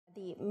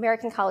The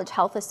American College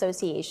Health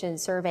Association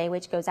survey,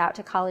 which goes out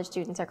to college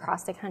students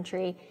across the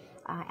country,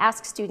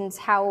 asks students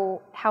how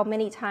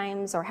many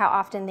times or how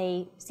often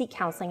they seek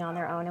counseling on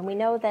their own. And we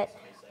know that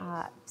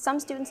some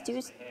students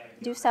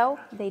do so.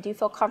 They do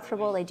feel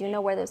comfortable. They do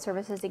know where those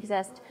services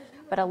exist.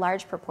 But a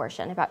large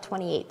proportion, about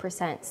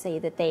 28%, say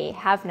that they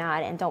have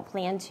not and don't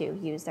plan to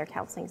use their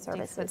counseling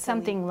services. But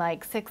something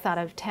like 6 out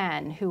of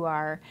 10 who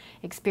are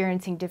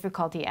experiencing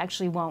difficulty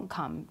actually won't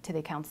come to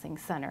the counseling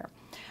center.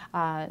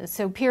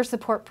 So peer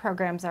support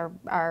programs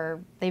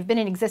they've been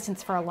in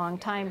existence for a long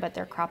time, but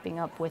they're cropping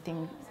up with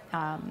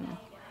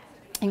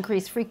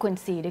increased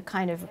frequency to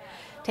kind of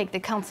take the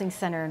counseling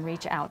center and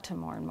reach out to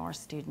more and more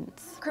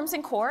students.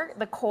 Crimson Core,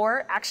 the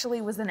core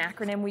actually was an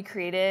acronym we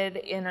created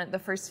in the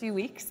first few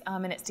weeks,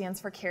 and it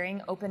stands for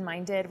Caring,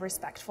 Open-Minded,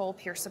 Respectful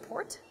Peer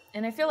Support.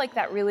 And I feel like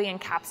that really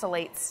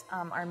encapsulates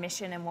our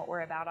mission and what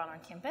we're about on our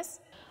campus.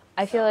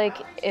 I feel like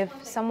if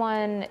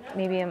someone,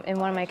 maybe in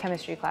one of my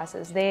chemistry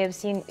classes, they have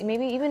seen,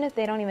 maybe even if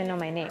they don't even know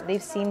my name,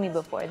 they've seen me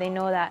before. They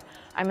know that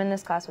I'm in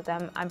this class with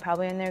them, I'm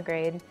probably in their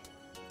grade.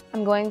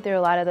 I'm going through a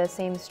lot of the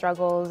same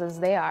struggles as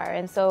they are,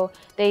 and so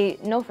they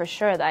know for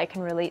sure that I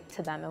can relate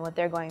to them and what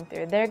they're going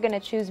through. They're going to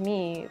choose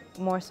me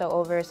more so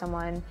over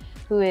someone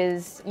who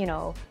is,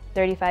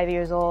 35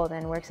 years old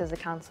and works as a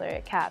counselor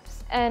at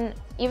CAPS. And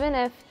even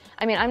if,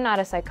 I'm not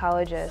a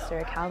psychologist or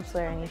a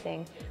counselor or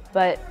anything,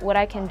 but what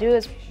I can do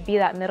is be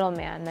that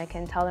middleman that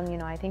can tell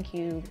them, I think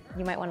you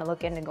might want to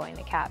look into going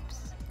to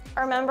CAPS.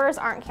 Our members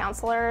aren't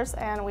counselors,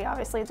 and we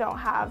obviously don't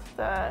have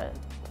the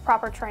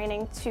proper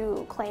training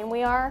to claim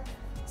we are.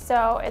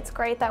 So it's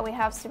great that we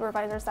have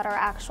supervisors that are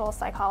actual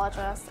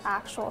psychologists,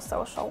 actual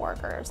social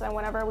workers, and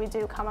whenever we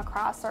do come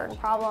across certain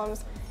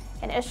problems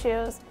and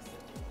issues,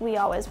 we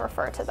always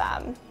refer to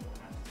them.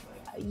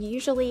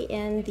 Usually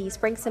in the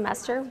spring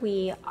semester,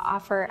 we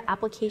offer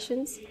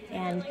applications,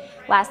 and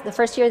the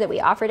first year that we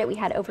offered it, we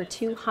had over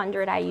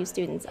 200 IU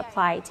students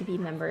apply to be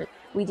members.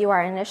 We do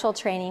our initial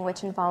training,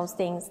 which involves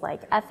things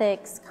like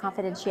ethics,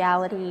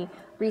 confidentiality,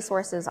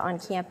 resources on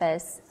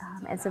campus,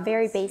 and some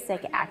very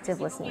basic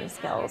active listening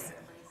skills.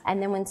 And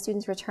then when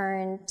students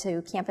return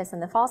to campus in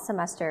the fall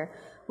semester,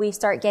 we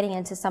start getting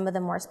into some of the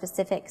more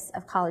specifics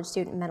of college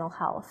student mental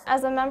health.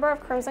 As a member of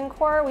Crimson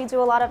Core, we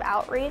do a lot of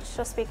outreach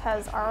just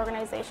because our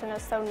organization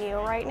is so new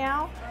right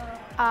now.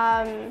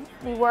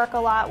 We work a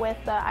lot with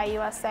the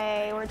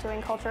IUSA, we're doing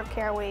Culture of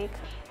Care Week.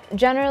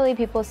 Generally,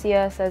 people see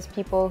us as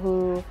people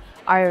who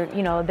are,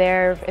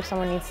 there if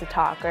someone needs to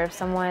talk or if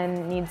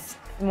someone needs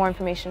more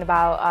information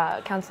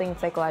about counseling and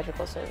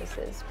psychological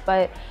services.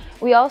 But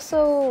we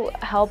also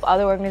help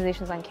other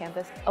organizations on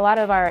campus. A lot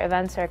of our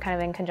events are kind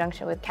of in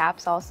conjunction with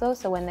CAPS also,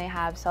 so when they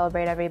have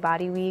Celebrate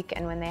Everybody Week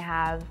and when they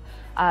have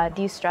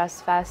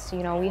De-Stress Fest,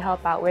 we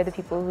help out. We're the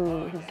people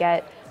who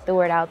get the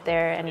word out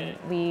there, and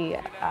we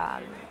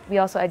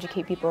also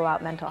educate people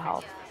about mental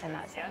health in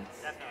that sense.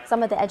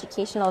 Some of the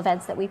educational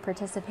events that we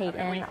participate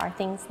in are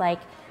things like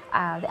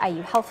the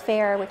IU Health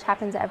Fair, which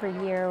happens every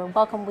year,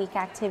 Welcome Week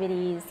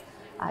activities,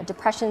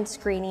 depression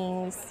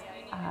screenings,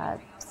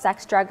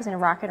 sex, drugs, and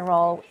rock and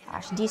roll,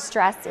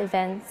 de-stress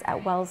events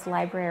at Wells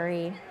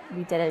Library.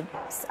 We did a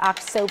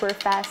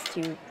Oktoberfest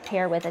to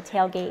pair with a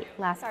tailgate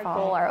last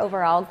fall. Our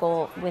overall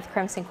goal with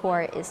Crimson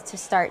Core is to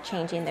start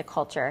changing the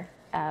culture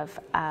of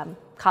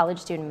college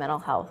student mental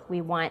health.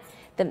 We want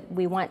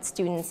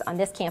students on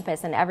this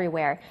campus and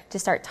everywhere to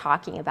start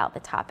talking about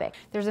the topic.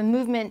 There's a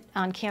movement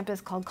on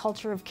campus called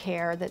Culture of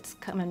Care that's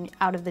coming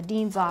out of the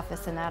Dean's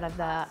office and out of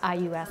the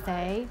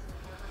IUSA.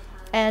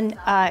 And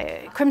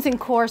Crimson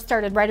Core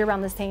started right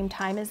around the same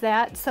time as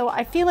that. So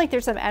I feel like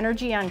there's some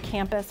energy on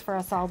campus for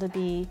us all to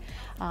be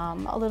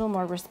a little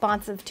more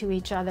responsive to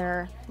each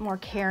other, more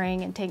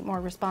caring, and take more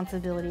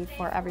responsibility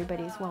for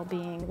everybody's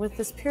well-being. With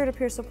this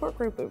peer-to-peer support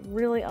group, it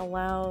really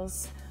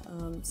allows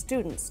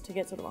students to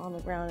get sort of on the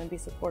ground and be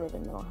supportive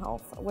in mental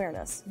health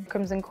awareness.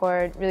 Crimson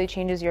Core really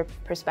changes your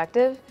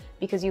perspective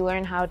because you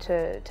learn how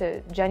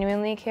to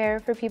genuinely care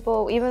for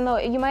people, even though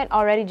you might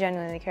already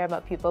genuinely care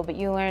about people, but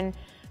you learn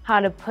how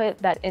to put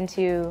that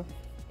into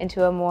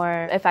a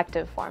more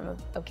effective form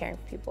of caring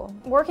for people.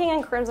 Working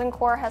in Crimson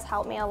Core has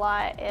helped me a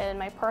lot in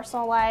my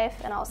personal life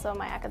and also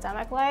my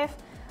academic life.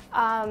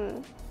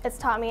 It's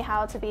taught me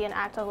how to be an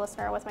active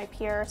listener with my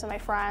peers and my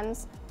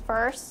friends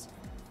first,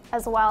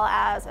 as well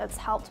as it's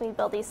helped me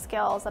build these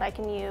skills that I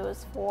can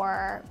use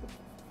for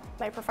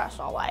my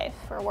professional life,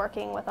 for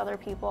working with other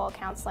people,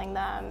 counseling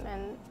them,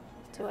 and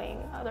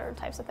doing other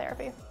types of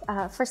therapy.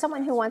 For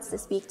someone who wants to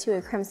speak to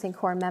a Crimson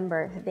Core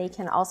member, they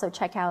can also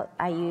check out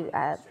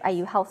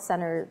IU Health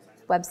Center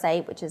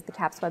website, which is the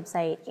CAPS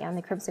website, and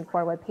the Crimson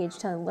Core webpage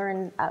to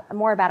learn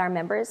more about our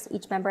members.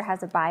 Each member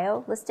has a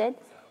bio listed,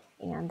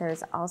 and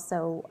there's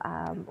also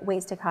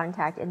ways to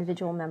contact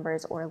individual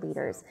members or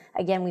leaders.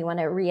 Again, we want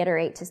to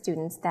reiterate to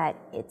students that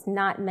it's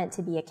not meant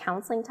to be a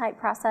counseling type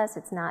process.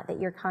 It's not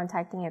that you're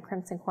contacting a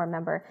Crimson Core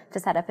member to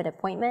set up an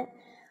appointment.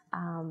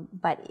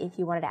 But if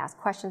you wanted to ask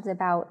questions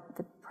about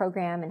the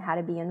program and how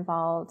to be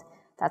involved,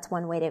 that's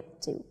one way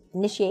to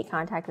initiate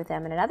contact with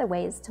them. And another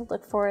way is to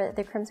look for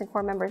the Crimson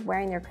Core members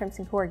wearing their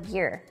Crimson Core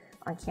gear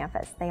on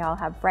campus. They all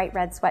have bright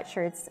red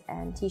sweatshirts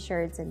and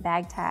t-shirts and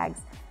bag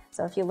tags.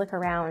 So if you look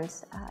around,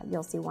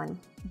 you'll see one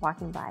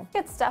walking by.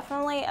 It's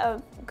definitely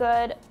a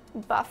good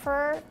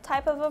buffer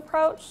type of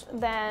approach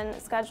than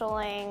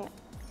scheduling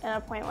an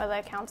appointment with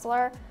a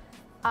counselor.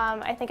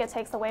 I think it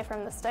takes away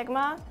from the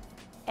stigma,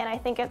 and I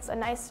think it's a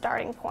nice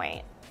starting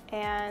point.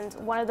 And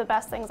one of the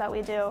best things that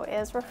we do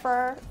is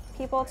refer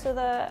people to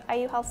the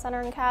IU Health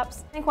Center and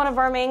CAPS. I think one of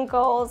our main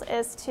goals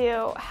is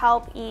to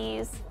help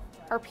ease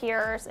our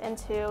peers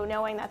into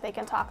knowing that they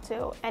can talk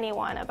to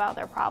anyone about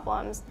their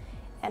problems,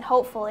 and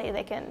hopefully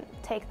they can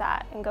take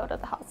that and go to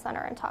the health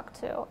center and talk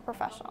to a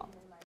professional.